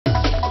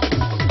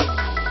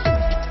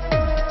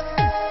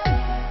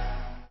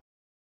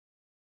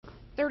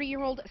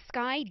30-year-old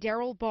Sky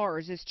Darrell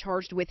Bars is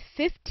charged with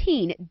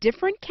 15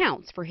 different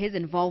counts for his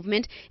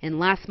involvement in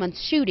last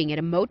month's shooting at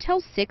a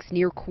Motel 6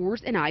 near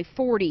Coors and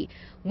I-40.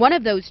 One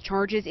of those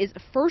charges is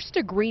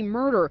first-degree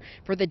murder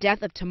for the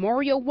death of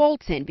Tamario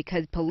Walton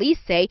because police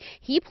say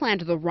he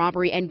planned the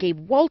robbery and gave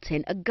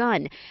Walton a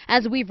gun.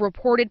 As we've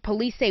reported,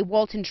 police say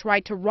Walton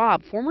tried to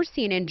rob former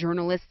CNN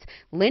journalists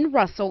Lynn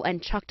Russell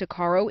and Chuck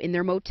DeCaro in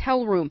their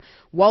motel room.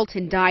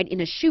 Walton died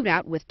in a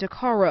shootout with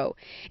DeCaro.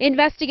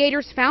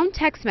 Investigators found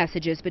text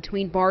messages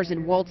between Bars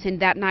and Walton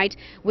that night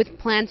with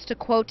plans to,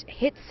 quote,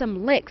 hit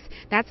some licks.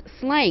 That's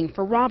slang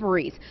for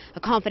robberies. A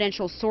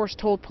confidential source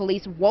told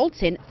police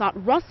Walton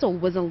thought Russell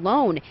was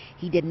alone.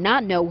 He did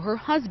not know her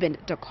husband,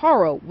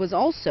 DeCaro, was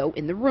also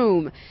in the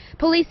room.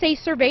 Police say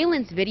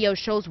surveillance video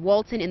shows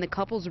Walton in the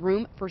couple's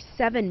room for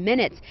 7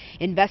 minutes.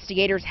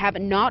 Investigators have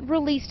not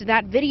released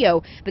that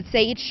video, but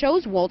say it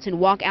shows Walton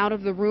walk out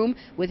of the room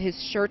with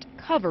his shirt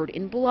covered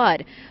in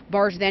blood.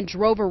 Bars then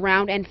drove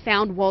around and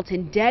found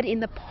Walton dead in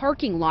the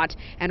parking lot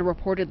and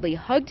reportedly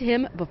hugged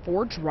him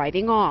before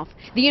driving off.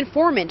 The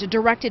informant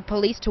directed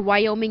police to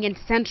Wyoming and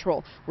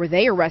Central, where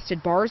they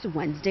arrested Bars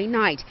Wednesday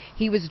night.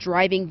 He was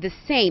driving the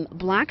same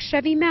black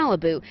Chevy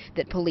Malibu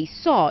that police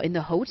saw in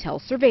the hotel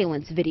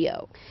surveillance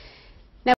video.